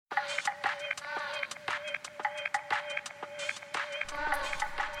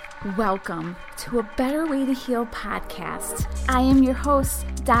Welcome to A Better Way to Heal podcast. I am your host,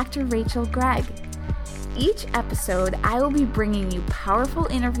 Dr. Rachel Gregg. Each episode, I will be bringing you powerful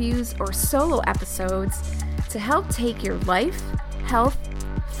interviews or solo episodes to help take your life, health,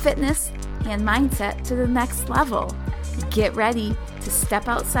 fitness, and mindset to the next level. Get ready to step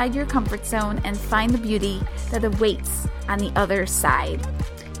outside your comfort zone and find the beauty that awaits on the other side.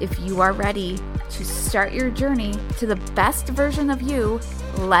 If you are ready to start your journey to the best version of you,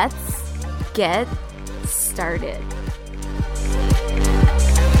 let's get started.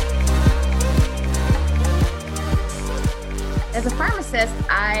 As a pharmacist,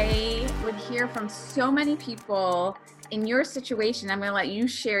 I would hear from so many people in your situation. I'm going to let you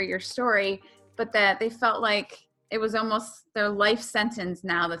share your story, but that they felt like it was almost their life sentence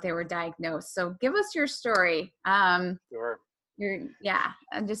now that they were diagnosed. So give us your story. Sure.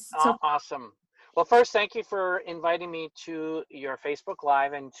 I'm just so Awesome. Well, first, thank you for inviting me to your Facebook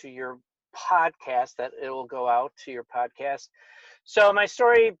Live and to your podcast, that it will go out to your podcast. So my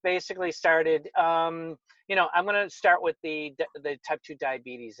story basically started, I'm going to start with the type 2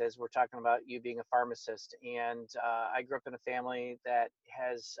 diabetes, as we're talking about you being a pharmacist. And I grew up in a family that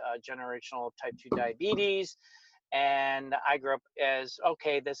has generational type 2 diabetes. And I grew up as,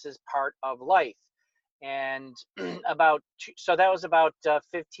 okay, this is part of life. And so that was about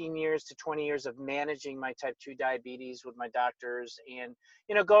 15 years to 20 years of managing my type 2 diabetes with my doctors and,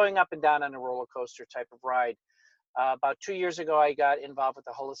 going up and down on a roller coaster type of ride. About 2 years ago, I got involved with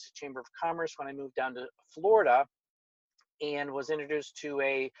the Holistic Chamber of Commerce when I moved down to Florida and was introduced to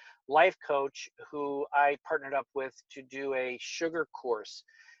a life coach who I partnered up with to do a sugar course.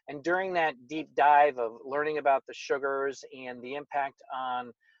 And during that deep dive of learning about the sugars and the impact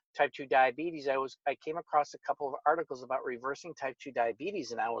on type 2 diabetes, I came across a couple of articles about reversing type 2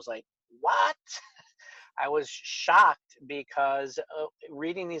 diabetes, and I was like, what? I was shocked because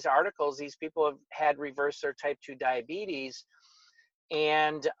reading these articles, these people have had reversed their type 2 diabetes,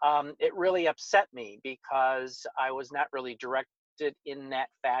 and it really upset me because I was not really directed in that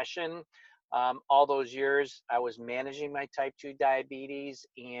fashion. All those years I was managing my type 2 diabetes,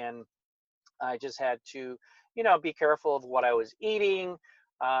 and I just had to, be careful of what I was eating,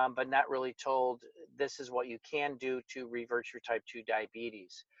 but not really told this is what you can do to reverse your type 2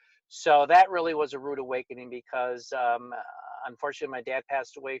 diabetes. So that really was a rude awakening because unfortunately my dad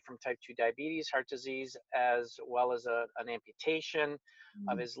passed away from type 2 diabetes, heart disease, as well as an amputation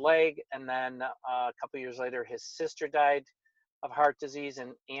of his leg. And then a couple years later, his sister died of heart disease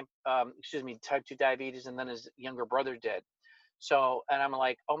and type 2 diabetes, and then his younger brother did. So, and I'm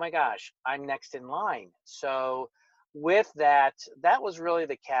like, oh my gosh, I'm next in line. So with that was really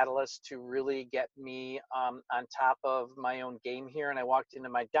the catalyst to really get me on top of my own game here. And I walked into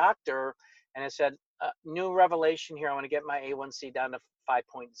my doctor and I said, new revelation here. I want to get my A1C down to 5.0.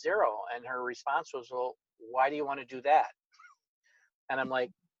 And her response was, well, why do you want to do that? And I'm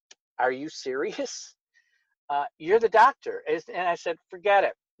like, are you serious? You're the doctor. And I said, forget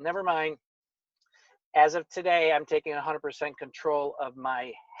it. Never mind. As of today, I'm taking 100% control of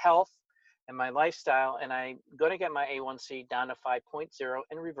my health and my lifestyle, and I'm going to get my A1C down to 5.0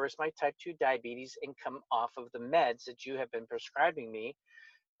 and reverse my type 2 diabetes and come off of the meds that you have been prescribing me,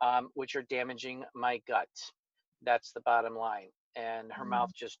 which are damaging my gut. That's the bottom line. And her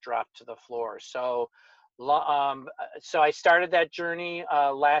mouth just dropped to the floor. So I started that journey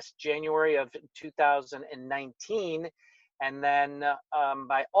last January of 2019. And then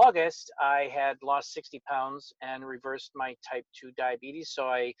by August, I had lost 60 pounds and reversed my type 2 diabetes. So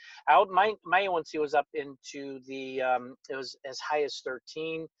my A1C was up into it was as high as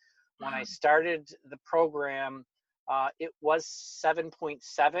 13. When I started the program, it was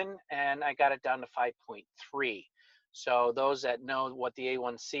 7.7, and I got it down to 5.3. So those that know what the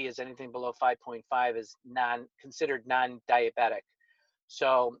A1C is, anything below 5.5 is considered non-diabetic.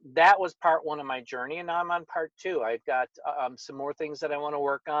 So that was part one of my journey, and now I'm on part two. I've got some more things that I want to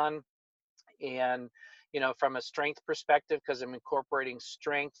work on, and from a strength perspective, because I'm incorporating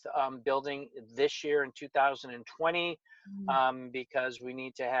strength building this year in 2020, because we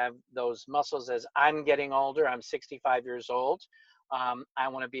need to have those muscles as I'm getting older. I'm 65 years old. I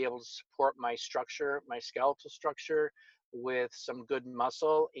want to be able to support my structure, my skeletal structure, with some good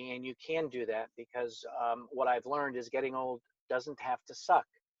muscle, and you can do that because what I've learned is getting old doesn't have to suck.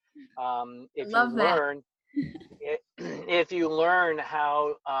 If you learn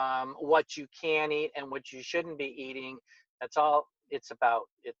how what you can eat and what you shouldn't be eating, that's all it's about.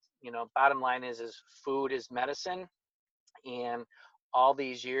 Bottom line is food is medicine, and all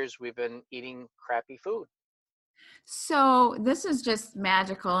these years we've been eating crappy food. So this is just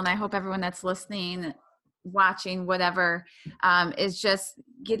magical, and I hope everyone that's listening, watching, whatever, is just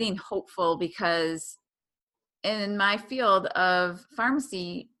getting hopeful because in my field of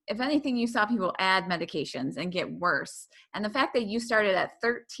pharmacy, if anything, you saw people add medications and get worse. And the fact that you started at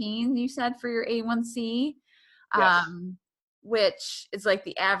 13, you said, for your A1C, Yes. which is like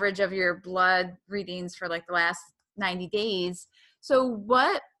the average of your blood readings for like the last 90 days. So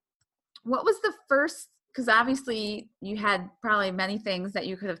what was the first, because obviously you had probably many things that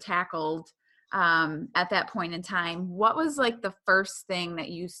you could have tackled at that point in time. What was like the first thing that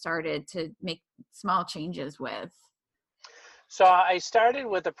you started to make small changes with? So I started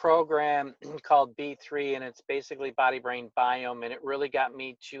with a program called B3, and it's basically body brain biome, and it really got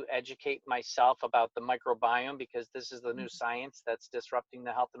me to educate myself about the microbiome because this is the new science that's disrupting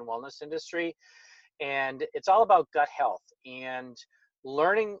the health and wellness industry. And it's all about gut health and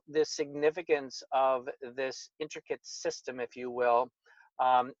learning the significance of this intricate system, if you will.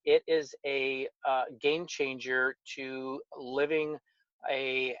 It is a game changer to living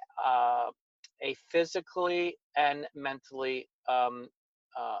a physically and mentally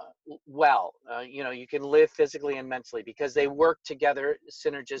well. You can live physically and mentally because they work together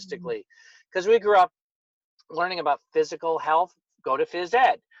synergistically. Because we grew up learning about physical health, go to phys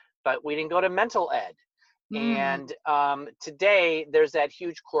ed, but we didn't go to mental ed. Mm. And today there's that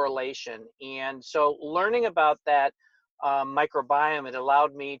huge correlation. And so learning about that microbiome, it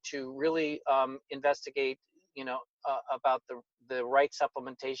allowed me to really investigate, about the right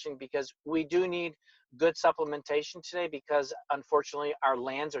supplementation, because we do need good supplementation today, because unfortunately our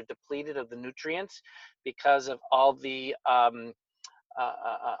lands are depleted of the nutrients because of all the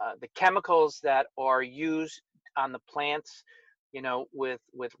chemicals that are used on the plants,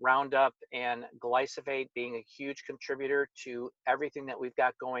 with Roundup and glyphosate being a huge contributor to everything that we've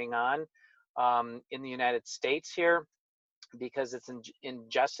got going on in the United States here, because it's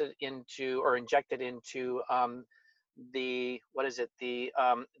ingested into or injected into the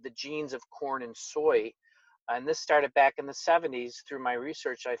genes of corn and soy. And this started back in the 70s through my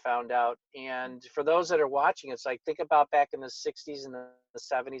research, I found out. And for those that are watching, it's like, think about back in the 60s and the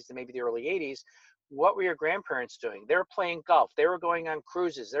 70s and maybe the early 80s. What were your grandparents doing? They were playing golf. They were going on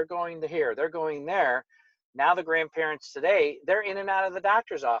cruises. They're going to here. They're going there. Now the grandparents today, they're in and out of the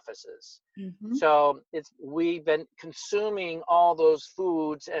doctor's offices. Mm-hmm. So we've been consuming all those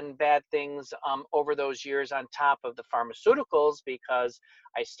foods and bad things over those years on top of the pharmaceuticals, because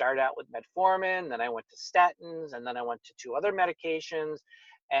I started out with metformin, then I went to statins, and then I went to 2 other medications,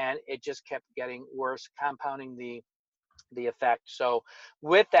 and it just kept getting worse, compounding the effect. So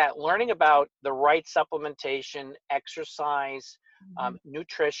with that, learning about the right supplementation, exercise,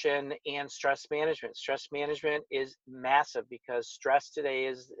 nutrition, and stress management. Stress management is massive because stress today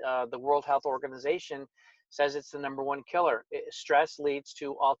is the World Health Organization says it's the #1 killer. Stress leads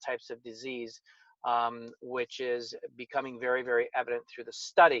to all types of disease, which is becoming very, very evident through the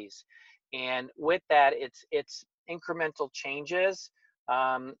studies. And with that, it's incremental changes.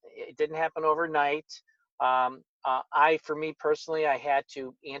 It didn't happen overnight. For me personally, I had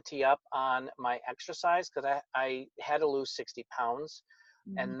to ante up on my exercise because I had to lose 60 pounds.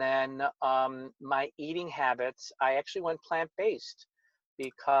 And then my eating habits, I actually went plant-based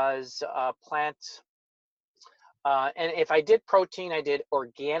because and if I did protein, I did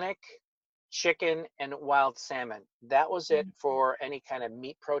organic chicken and wild salmon. That was it for any kind of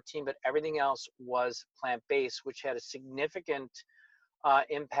meat protein, but everything else was plant-based, which had a significant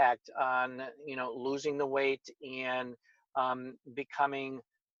impact on losing the weight and becoming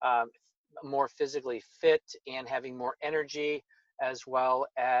more physically fit and having more energy, as well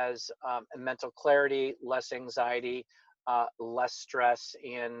as mental clarity, less anxiety, less stress,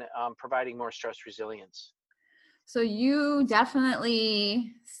 and providing more stress resilience. So you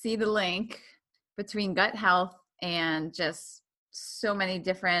definitely see the link between gut health and just so many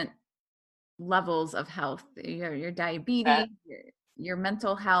different levels of health. Your diabetes, your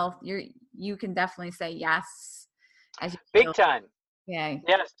mental health. You can definitely say yes as you Big feel. time. Yeah.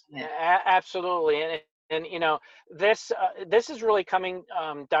 Yes, Yeah. absolutely. And this is really coming,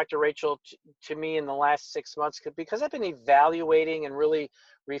 Dr. Rachel, to me in the last 6 months, because I've been evaluating and really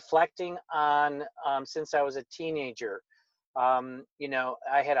reflecting on since I was a teenager.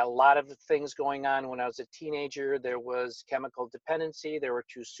 I had a lot of things going on when I was a teenager. There was chemical dependency. There were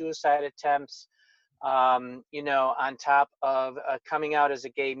 2 suicide attempts. On top of coming out as a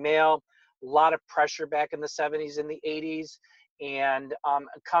gay male, a lot of pressure back in the 70s and the 80s. And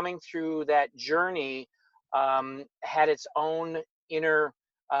coming through that journey had its own inner,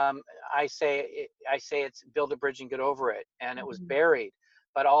 I say it's build a bridge and get over it. And it was buried.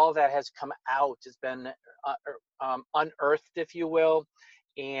 But all that has come out, has been unearthed, if you will.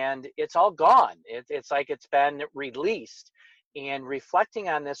 And it's all gone. It's like it's been released. And reflecting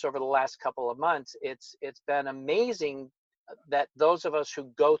on this over the last couple of months, it's been amazing that those of us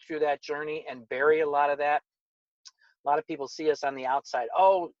who go through that journey and bury a lot of that, a lot of people see us on the outside.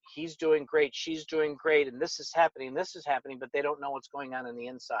 Oh, he's doing great, she's doing great, and this is happening, but they don't know what's going on the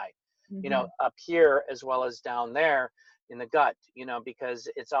inside, Mm-hmm. up here as well as down there in the gut, because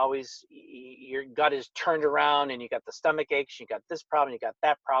it's always, your gut is turned around and you got the stomach aches, you got this problem, you got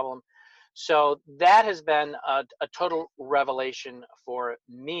that problem. So that has been a total revelation for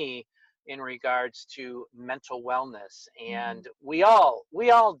me in regards to mental wellness. Mm-hmm. And we all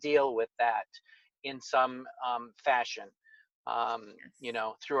deal with that in some fashion,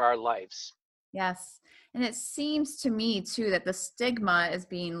 Yes. through our lives. Yes. And it seems to me too that the stigma is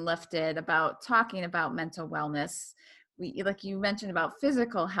being lifted about talking about mental wellness. We, like you mentioned about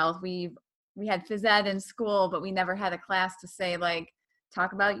physical health, we had phys ed in school, but we never had a class to say like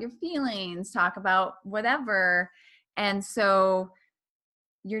talk about your feelings, talk about whatever. And so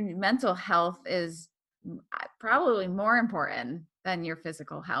your mental health is probably more important than your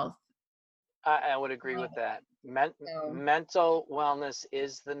physical health. I would agree with that. So Mental wellness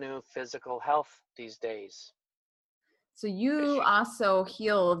is the new physical health these days. so you 'Cause also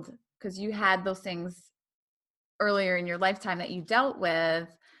healed because you had those things earlier in your lifetime that you dealt with.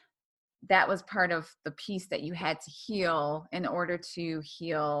 That was part of the piece that you had to heal in order to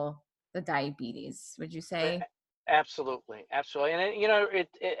heal the diabetes, would you say? Absolutely, absolutely, and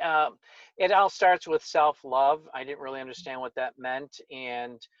it all starts with self-love. I didn't really understand what that meant,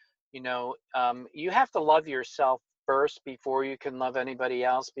 and you have to love yourself first before you can love anybody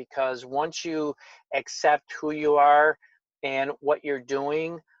else. Because once you accept who you are and what you're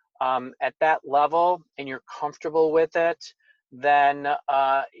doing at that level, and you're comfortable with it, then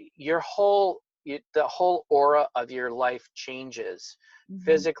the whole aura of your life changes, Mm-hmm.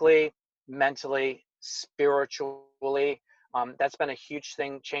 physically, mentally, spiritually. That's been a huge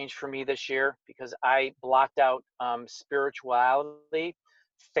change for me this year, because I blocked out spirituality,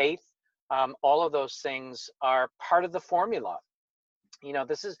 faith. All of those things are part of the formula.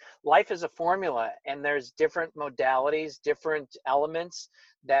 This is life is a formula, and there's different modalities, different elements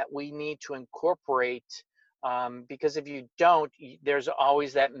that we need to incorporate. Because if you don't, there's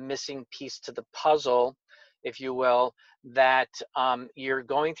always that missing piece to the puzzle, if you will, that you're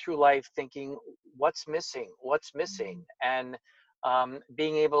going through life thinking, what's missing, and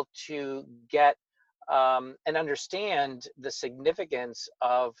being able to get and understand the significance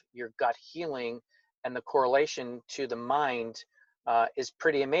of your gut healing and the correlation to the mind is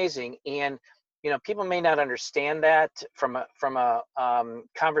pretty amazing. And people may not understand that from a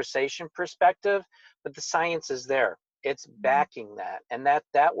conversation perspective, but the science is there. It's backing that, and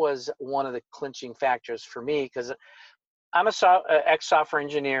that was one of the clinching factors for me, because I'm ex software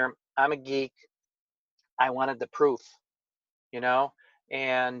engineer. I'm a geek. I wanted the proof, you know,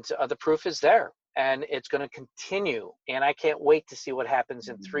 and the proof is there, and it's going to continue. And I can't wait to see what happens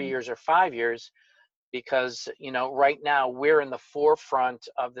in 3 years or 5 years, because right now we're in the forefront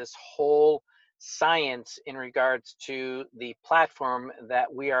of this whole science in regards to the platform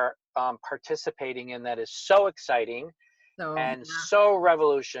that we are participating in, that is so exciting So and so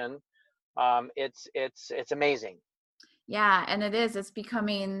revolution. It's amazing. yeah, and it is. It's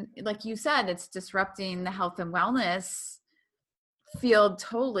becoming, like you said, it's disrupting the health and wellness field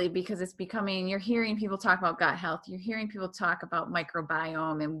totally, because it's becoming, you're hearing people talk about gut health, you're hearing people talk about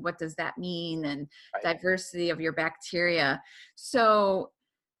microbiome and what does that mean, and Right. diversity of your bacteria. So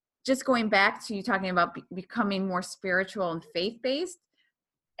just going back to you talking about becoming more spiritual and faith-based,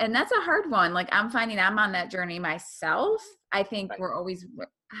 and that's a hard one. Like I'm finding I'm on that journey myself. I think Right. we're always,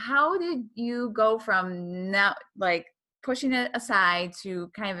 how did you go from now, like pushing it aside to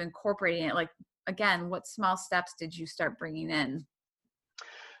kind of incorporating it? Like, again, what small steps did you start bringing in?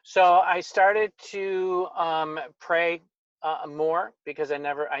 So I started to pray more, because I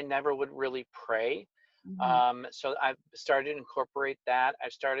never would really pray. Mm-hmm. So I've started to incorporate that.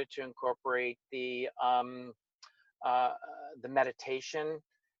 I've started to incorporate uh, the meditation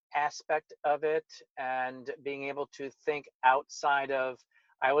aspect of it, and being able to think outside of.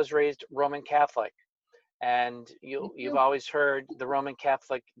 I was raised Roman Catholic, and Me you've too. always heard the Roman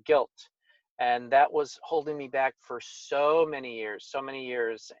Catholic guilt, and that was holding me back for so many years.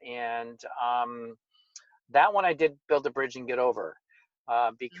 And that one I did build a bridge and get over,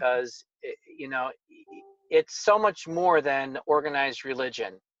 because it's so much more than organized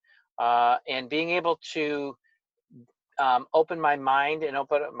religion, and being able to open my mind and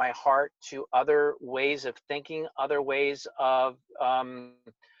open up my heart to other ways of thinking, other ways of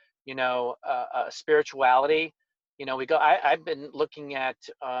spirituality. I've been looking at,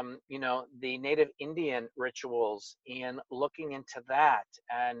 the Native Indian rituals and looking into that,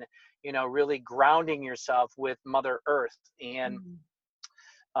 and, really grounding yourself with Mother Earth and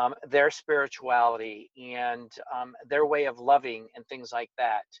Mm. their spirituality and their way of loving and things like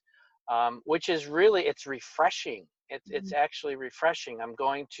that, which is really, it's refreshing. It's Mhm. actually refreshing. I'm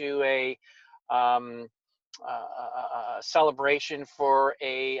going to um, a celebration for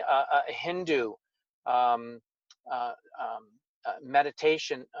a Hindu um, uh,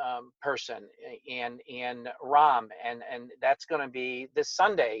 meditation person, and Ram, and that's going to be this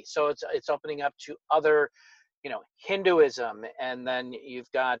Sunday. So it's opening up to other, Hinduism, and then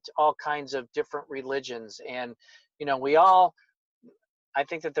you've got all kinds of different religions, and we all, I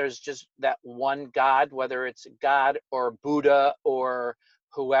think that there's just that one God, whether it's God or Buddha or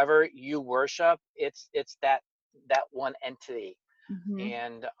whoever you worship, it's that one entity,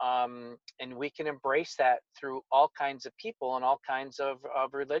 Mhm. and we can embrace that through all kinds of people and all kinds of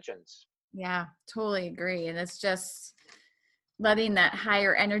religions. Yeah, totally agree. And it's just letting that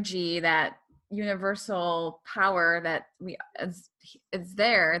higher energy, that universal power that we is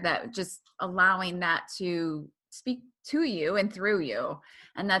there, that just allowing that to speak to you and through you.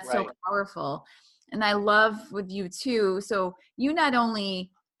 And that's so Right. powerful. And I love with you too. So you not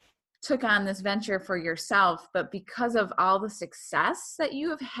only took on this venture for yourself, but because of all the success that you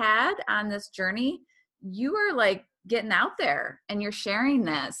have had on this journey, you are like getting out there and you're sharing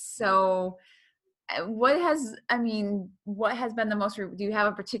this. So what has been the most, do you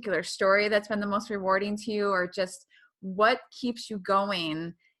have a particular story that's been the most rewarding to you, or just what keeps you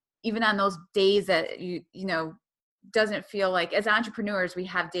going even on those days that doesn't feel like, as entrepreneurs, we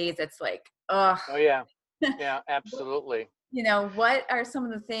have days that's like, ugh. Oh yeah. Yeah, absolutely. What are some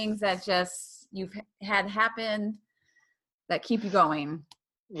of the things that just you've had happen that keep you going?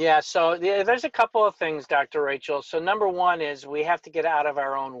 Yeah, so there's a couple of things, Dr. Rachel. So number one is we have to get out of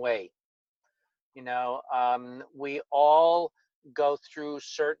our own way. We all go through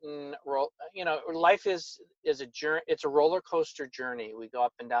certain life is a journey. It's a roller coaster journey. We go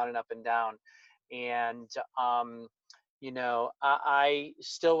up and down and up and down, and I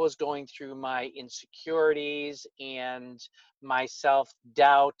still was going through my insecurities and my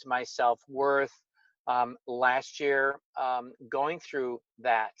self-doubt, my self-worth, last year, going through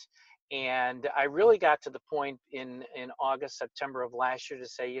that. And I really got to the point in August, September of last year to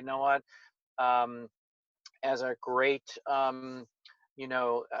say, you know what, um, as a great,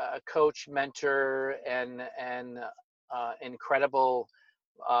 coach, mentor, and incredible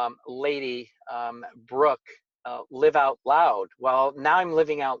lady, Brooke, live out loud. Well, now I'm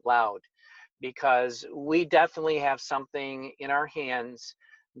living out loud, because we definitely have something in our hands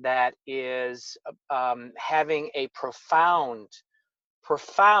that is having a profound,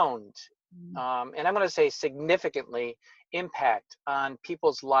 and I'm going to say significantly, impact on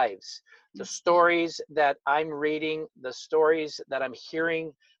people's lives. The stories that I'm reading, the stories that I'm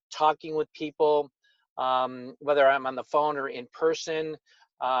hearing, talking with people, whether I'm on the phone or in person,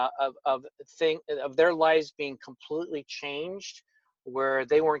 of their lives being completely changed, where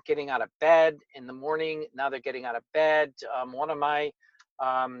they weren't getting out of bed in the morning, now they're getting out of bed. One of my,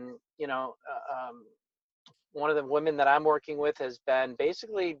 um, you know, one of the women that I'm working with has been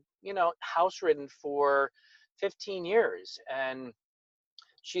basically, house ridden for 15 years, and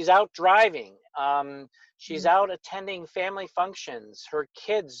she's out driving. She's out attending family functions. Her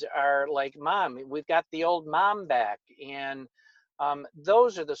kids are like, "Mom, we've got the old mom back." And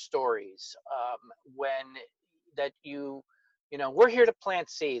those are the stories, when that we're here to plant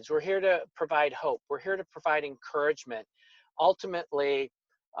seeds. We're here to provide hope. We're here to provide encouragement. Ultimately,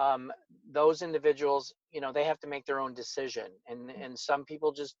 um, those individuals, they have to make their own decision. And some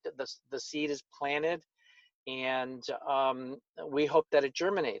people just, the seed is planted, and we hope that it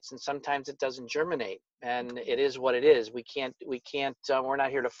germinates, and sometimes it doesn't germinate, and it is what it is. We can't we're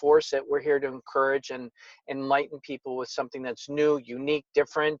not here to force it. We're here to encourage and enlighten people with something that's new, unique,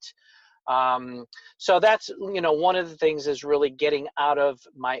 different. So that's, one of the things is really getting out of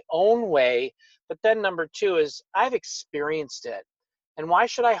my own way. But then number two is I've experienced it, and why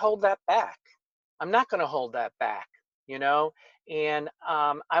should I hold that back? I'm not going to hold that back, you know? And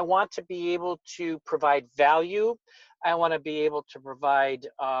I want to be able to provide value. I want to be able to provide,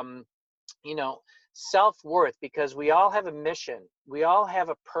 you know, self-worth, because we all have a mission. We all have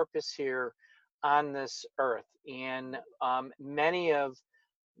a purpose here on this earth. And many of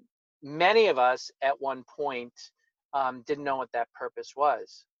us at one point didn't know what that purpose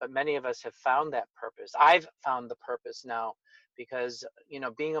was, but many of us have found that purpose. I've found the purpose now because,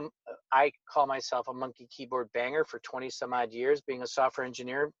 I call myself a monkey keyboard banger for 20 some odd years, being a software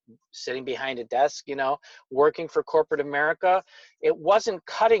engineer, sitting behind a desk, working for corporate America. It wasn't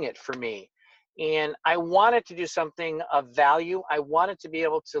cutting it for me. And I wanted to do something of value. I wanted to be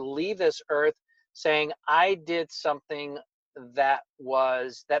able to leave this earth saying I did something that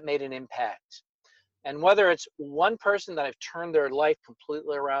made an impact. And whether it's one person that I've turned their life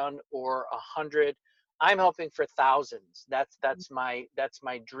completely around or 100, I'm hoping for thousands. That's my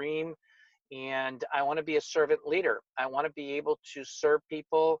dream. And I want to be a servant leader. I want to be able to serve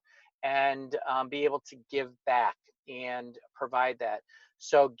people and be able to give back and provide that.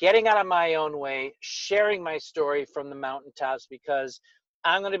 So getting out of my own way, sharing my story from the mountaintops, because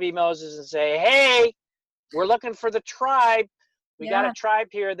I'm going to be Moses and say, hey, we're looking for the tribe. We got a tribe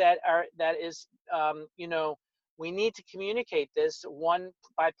here that is, we need to communicate this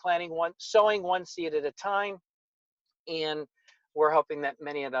by sowing one seed at a time. And we're hoping that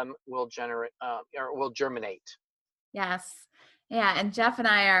many of them will germinate. Yes. Yeah. And Jeff and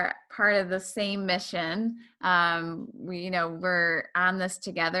I are part of the same mission. We're on this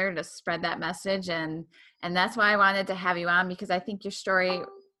together to spread that message. And that's why I wanted to have you on, because I think your story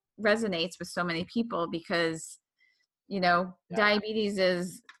resonates with so many people, because, diabetes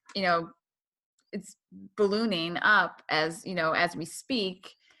is, it's ballooning up as we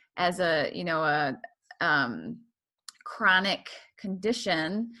speak, as a chronic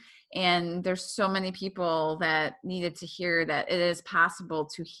condition. And there's so many people that needed to hear that it is possible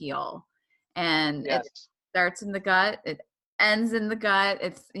to heal. And It starts in the gut. It ends in the gut.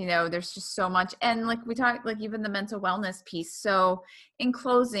 It's, there's just so much. And like we talked, like even the mental wellness piece. So in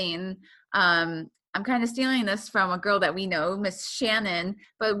closing, I'm kind of stealing this from a girl that we know, Miss Shannon,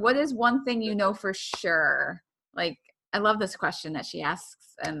 but what is one thing you know for sure? Like, I love this question that she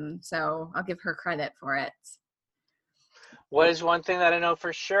asks. And so I'll give her credit for it. What is one thing that I know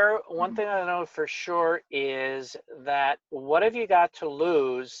for sure? One thing I know for sure is that what have you got to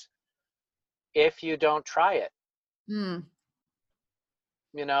lose if you don't try it?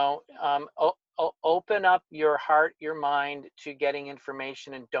 Open up your heart, your mind to getting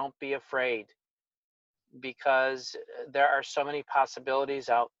information, and don't be afraid, because there are so many possibilities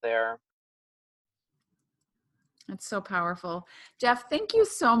out there. It's so powerful. Jeff, thank you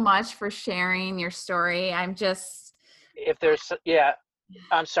so much for sharing your story. I'm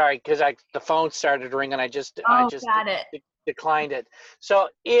sorry, because the phone started ringing. I just declined it. So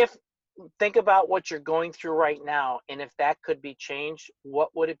think about what you're going through right now, and if that could be changed, what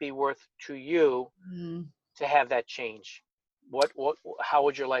would it be worth to you to have that change? How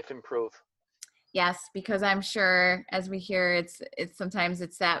would your life improve? Yes, because I'm sure, as we hear, it's sometimes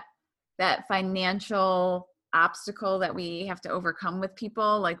it's that financial obstacle that we have to overcome with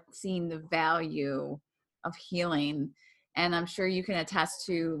people, like seeing the value of healing. And I'm sure you can attest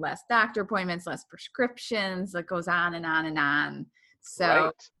to less doctor appointments, less prescriptions, that goes on and on and on.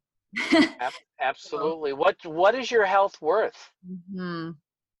 So right. Absolutely. What is your health worth?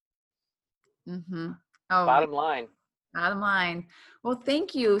 Bottom line. Well,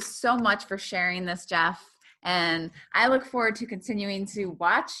 thank you so much for sharing this, Jeff. And I look forward to continuing to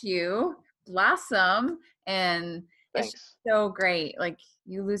watch you blossom. And Thanks. It's so great. Like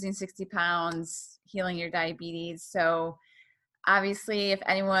you losing 60 pounds, healing your diabetes. So obviously, if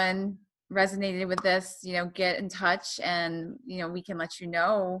anyone resonated with this, get in touch, and, we can let you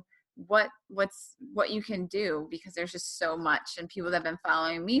know what you can do, because there's just so much. And people that have been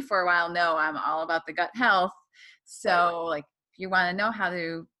following me for a while know I'm all about the gut health. So like, if you want to know how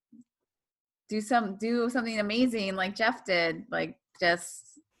to do something amazing like Jeff did, like there's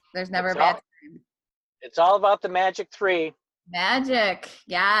never a bad time. It's all about the magic 3. Magic.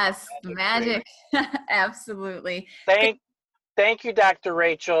 Yes. Magic. Absolutely. Thank you, Dr.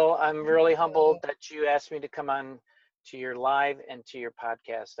 Rachel. I'm really humbled that you asked me to come on to your live and to your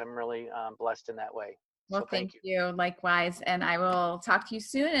podcast. I'm really blessed in that way. Well, so thank you. Likewise. And I will talk to you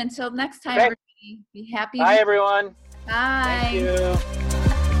soon. Until next time, okay. Everybody, be happy. Bye, everyone. Bye. Thank you.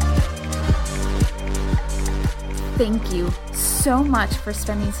 Thank you so much for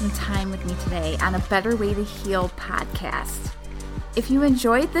spending some time with me today on a Better Way to Heal podcast. If you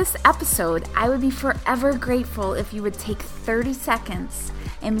enjoyed this episode, I would be forever grateful if you would take 30 seconds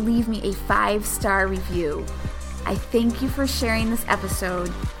and leave me a 5-star review. I thank you for sharing this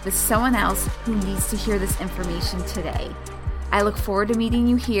episode with someone else who needs to hear this information today. I look forward to meeting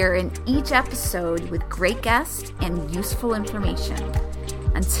you here in each episode with great guests and useful information.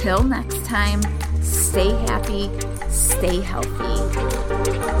 Until next time, stay happy, stay healthy.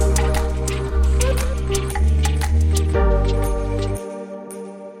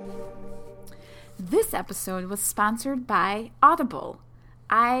 This episode was sponsored by Audible.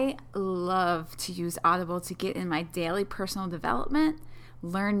 I love to use Audible to get in my daily personal development,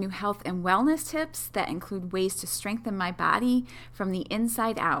 learn new health and wellness tips that include ways to strengthen my body from the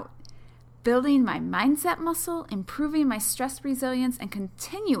inside out, building my mindset muscle, improving my stress resilience, and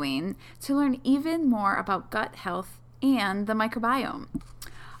continuing to learn even more about gut health and the microbiome.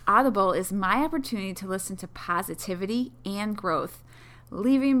 Audible is my opportunity to listen to positivity and growth,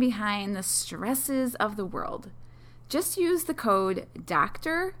 leaving behind the stresses of the world. Just use the code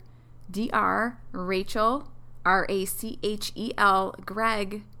Dr. Rachel, RACHEL,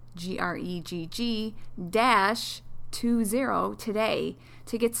 Greg, GREGG, -20 today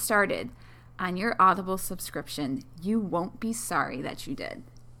to get started on your Audible subscription. You won't be sorry that you did.